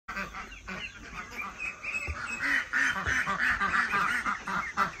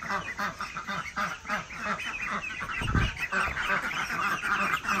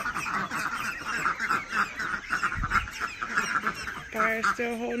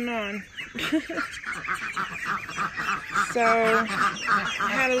Still holding on. So, I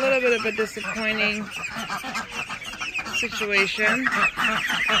had a little bit of a disappointing situation.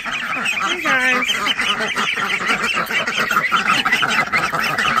 Hey guys.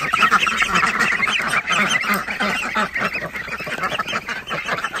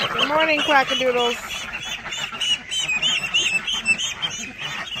 Good morning, Quackadoodles.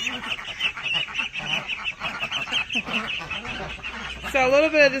 So a little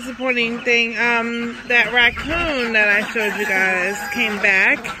bit of disappointing thing, that raccoon that I showed you guys came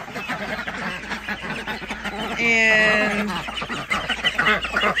back and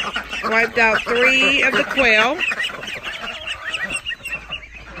wiped out 3 of the quail.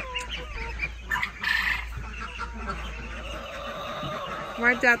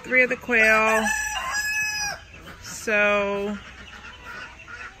 Wiped out 3 of the quail. So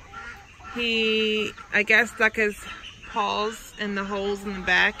he, I guess, stuck his paws in the holes in the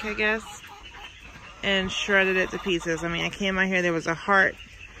back, I guess, and shredded it to pieces. I mean, I came out here, there was a heart,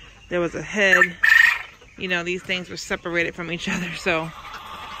 there was a head. You know, these things were separated from each other, so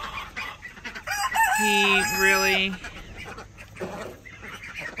he really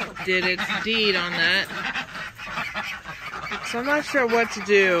did its deed on that. So I'm not sure what to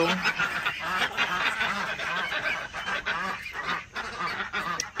do.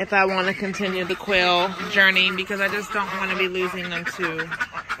 If I want to continue the quail journey, because I just don't want to be losing them to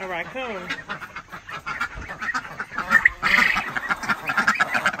a raccoon.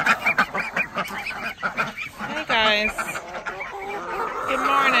 Hey guys. Good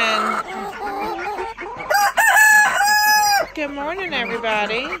morning. Good morning,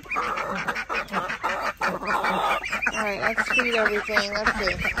 everybody. Alright, let's feed everything. Let's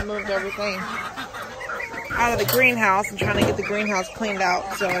see. I moved everything out of the greenhouse. I'm trying to get the greenhouse cleaned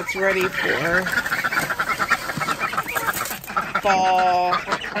out so it's ready for fall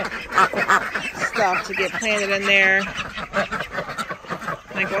stuff to get planted in there.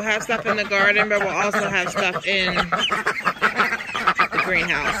 Like, we'll have stuff in the garden, but we'll also have stuff in the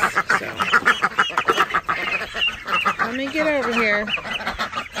greenhouse. So let me get over here.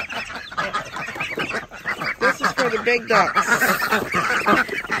 This is for the big ducks.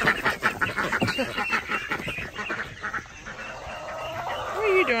 What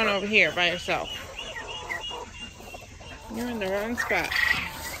are you doing over here by yourself? You're in the wrong spot.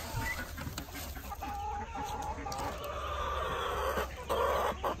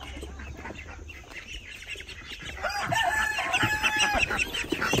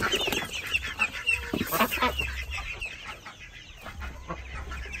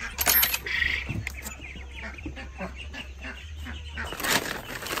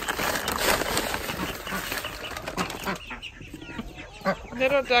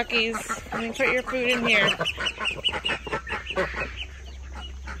 Little duckies, let me put your food in here.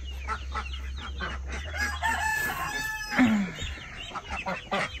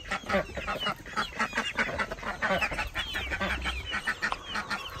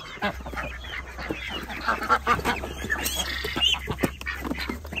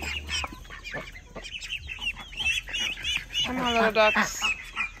 Come on, little ducks.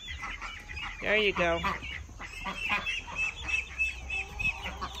 There you go.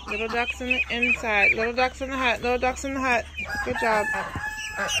 Little ducks in the inside. Little ducks in the hut. Little ducks in the hut. Good job.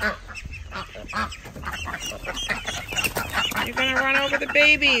 You're gonna run over the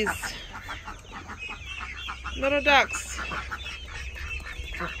babies. Little ducks.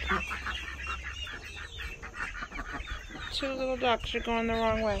 Two little ducks. You're going the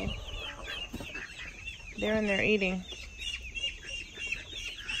wrong way. They're in there eating.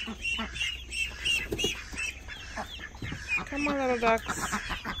 Come on, little ducks.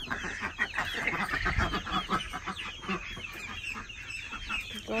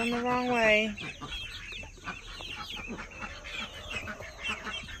 Going the wrong way.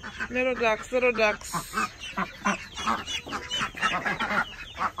 Little ducks, little ducks. Oh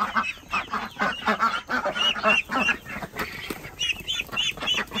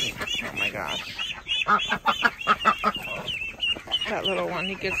my gosh. That little one,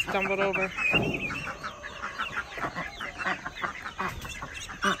 he gets stumbled over.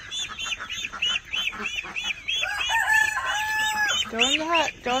 Go in the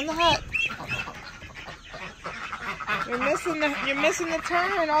hut. Go in the hut. You're missing the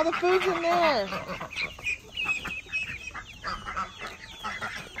turn. All the food's in there.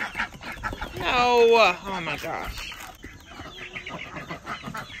 No. Oh my gosh.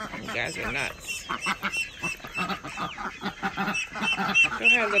 You guys are nuts. Go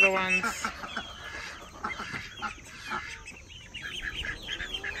ahead, little ones.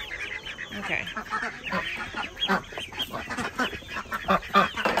 Okay.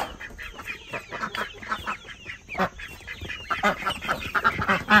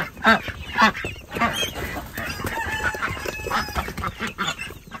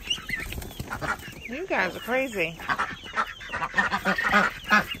 is he?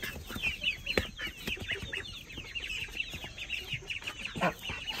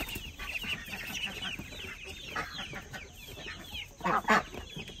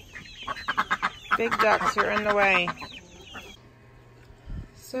 Big ducks are in the way.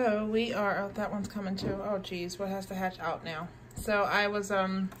 So we are, oh, that one's coming too. Oh geez, what has to hatch out now? So I was,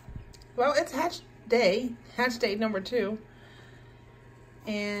 well, it's hatch day number 2.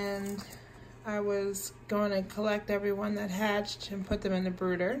 And I was going to collect everyone that hatched and put them in the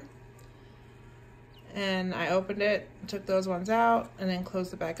brooder. And I opened it, took those ones out, and then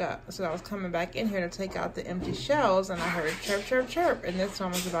closed it back up. So I was coming back in here to take out the empty shells, and I heard chirp, chirp, chirp, and this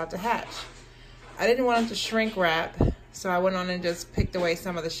one was about to hatch. I didn't want it to shrink wrap, so I went on and just picked away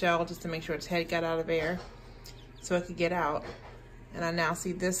some of the shell just to make sure its head got out of air so it could get out. And I now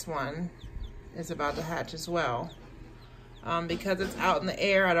see this one is about to hatch as well. Because it's out in the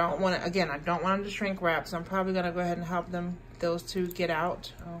air, I don't want it, again, I don't want them to shrink wrap, so I'm probably going to go ahead and help them, those two, get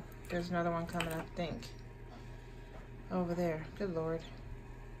out. Oh, there's another one coming, I think. Over there. Good Lord.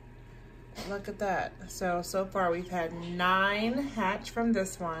 Look at that. So far we've had 9 hatch from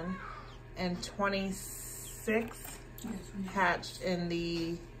this one and 26 hatched in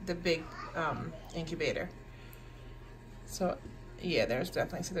the big incubator. So yeah, there's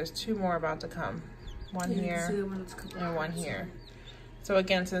definitely, so there's 2 more about to come. One here and one here. So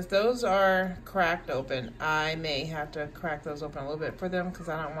again, since those are cracked open, I may have to crack those open a little bit for them because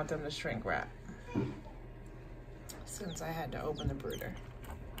I don't want them to shrink wrap. Since I had to open the brooder.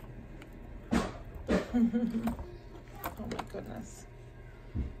 Oh my goodness.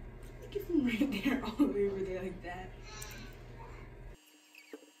 Look at them right there, all the way over there like that.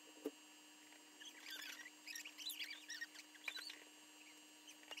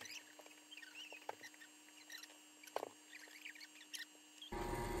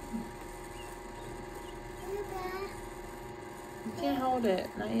 You can't hold it,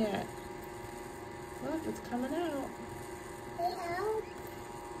 not yet. Look, it's coming out.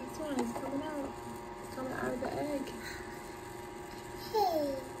 This one is coming out. It's coming out of the egg.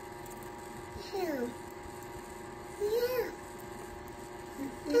 Hey. Yeah.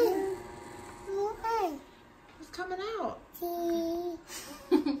 It's coming out. Why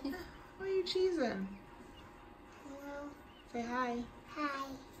are you cheesing? Say hi. Hi.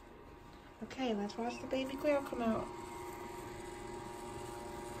 Okay, let's watch the baby quail come out.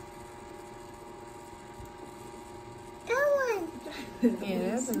 Yeah,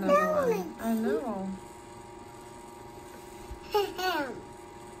 there's another one. I know.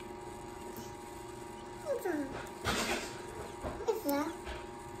 What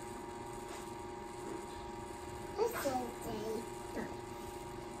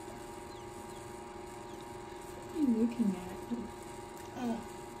are you looking at?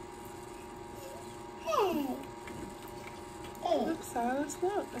 Look, Silas,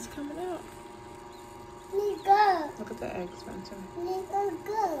 look, it's coming out. Nico. Look at the egg, Spencer. Nico,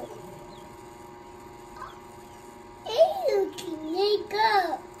 go. Hey,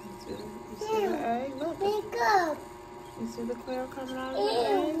 Nico. You see the egg? Look. Nico. You see the quail coming out of the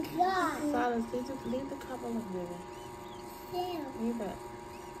egg? Silas, leave the cup alone, baby. Leave it.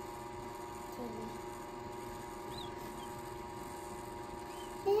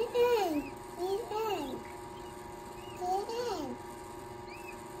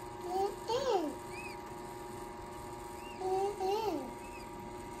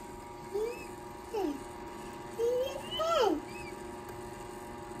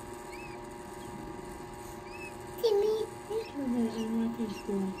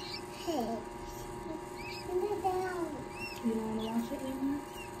 You don't want to wash it anymore?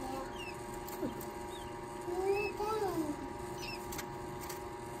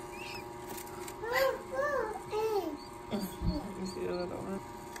 You see the little one?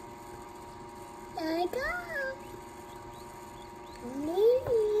 There I go.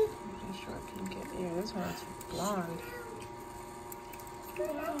 I'm sure I can get here. This one's blonde.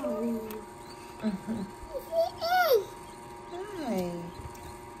 Hi.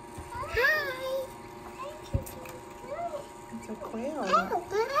 It's a quail.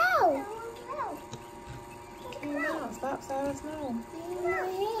 Came out. Stop, Silas. No. You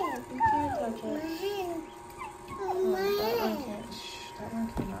can't touch it. Oh, that one can't. Shh, that one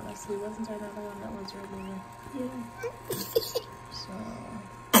came out. Let's see. Wasn't there another one that was really? Yeah. So.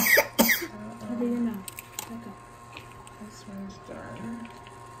 How do you know? Back up. This one's done.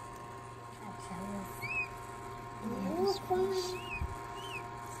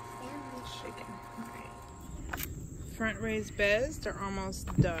 Shaking. Okay. Front raised beds, they're almost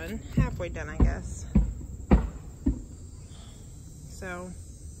done. Halfway done, I guess. So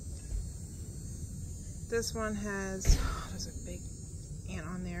This one has, oh, there's a big ant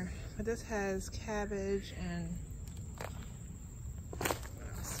on there, but this has cabbage and what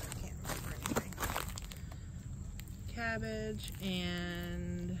else? I can't remember anything. Cabbage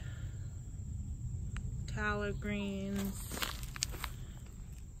and collard greens,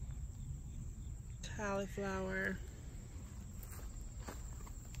 cauliflower,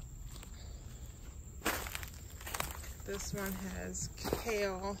 this one has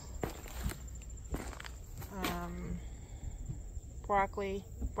kale,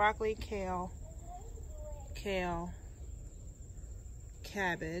 broccoli, kale,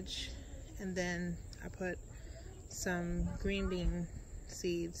 cabbage, and then I put some green bean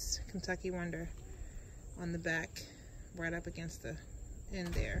seeds, Kentucky Wonder, on the back, right up against the end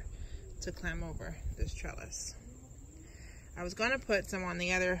there to climb over this trellis. I was going to put some on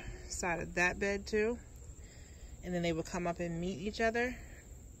the other side of that bed too, and then they would come up and meet each other,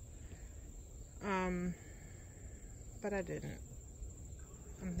 but I didn't.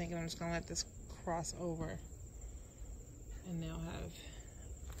 I'm thinking I'm just going to let this cross over and they'll have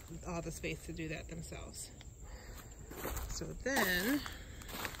all the space to do that themselves.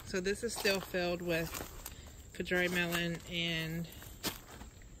 So this is still filled with Kajari melon and,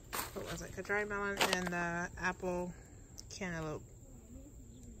 what was it? Kajari melon and the apple cantaloupe,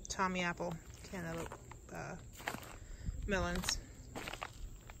 Tommy apple cantaloupe melons.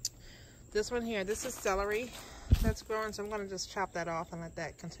 This one here, this is celery that's growing, so I'm going to just chop that off and let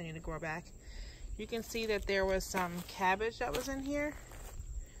that continue to grow back. You can see that there was some cabbage that was in here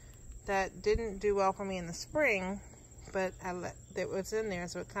that didn't do well for me in the spring, but that was in there,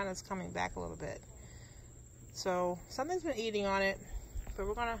 so it kind of is coming back a little bit. So something's been eating on it, but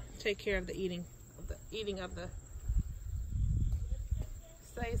we're gonna take care of the eating of the.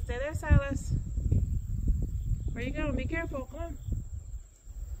 Stay there, Silas. Where you going? Be careful. Come on.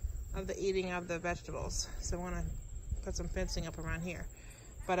 Of the eating of the vegetables. So we're gonna put some fencing up around here.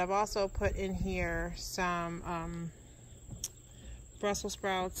 But I've also put in here some Brussels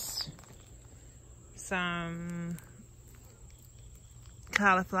sprouts, some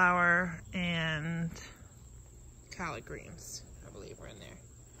cauliflower, and collard greens, I believe, are in there.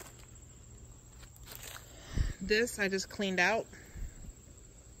 This I just cleaned out,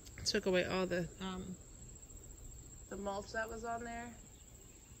 took away all the mulch that was on there,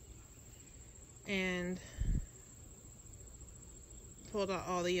 and pulled out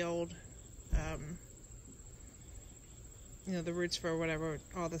all the old you know, the roots for whatever,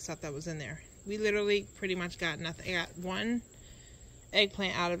 all the stuff that was in there. We literally pretty much got nothing. I got one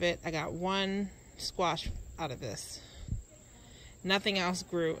eggplant out of it. I got one squash out of this. Nothing else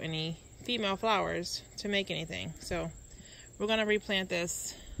grew any female flowers to make anything. So we're going to replant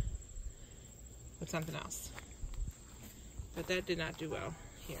this with something else. But that did not do well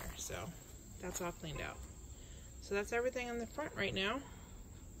here. So that's all cleaned out. So that's everything in the front right now.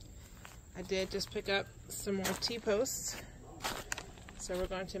 I did just pick up some more T-posts. So we're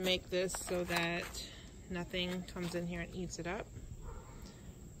going to make this so that nothing comes in here and eats it up.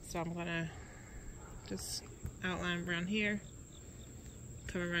 So I'm gonna just outline around here,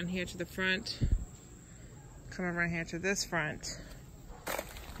 come around here to the front, come around here to this front,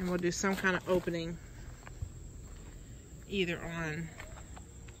 and we'll do some kind of opening either on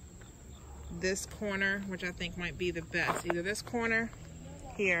this corner, which I think might be the best. Either this corner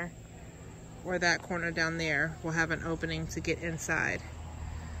here or that corner down there will have an opening to get inside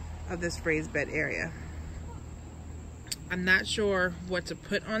of this raised bed area. I'm not sure what to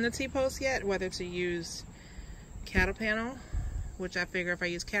put on the T-post yet, whether to use cattle panel, which I figure if I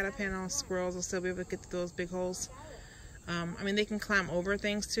use cattle panel, squirrels will still be able to get through those big holes. I mean, they can climb over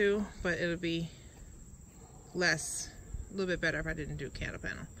things too, but it would be a little bit better if I didn't do cattle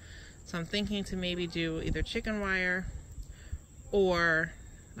panel. So I'm thinking to maybe do either chicken wire or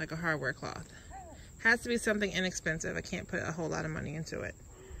like a hardware cloth. Has to be something inexpensive. I can't put a whole lot of money into it.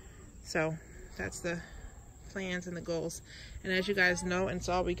 So that's the plans and the goals. And as you guys know and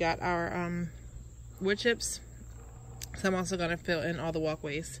saw, we got our wood chips. So I'm also going to fill in all the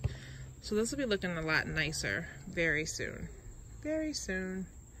walkways. So this will be looking a lot nicer very soon. Very soon.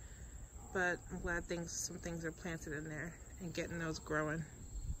 But I'm glad some things are planted in there and getting those growing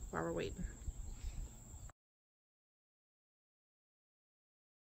while we're waiting.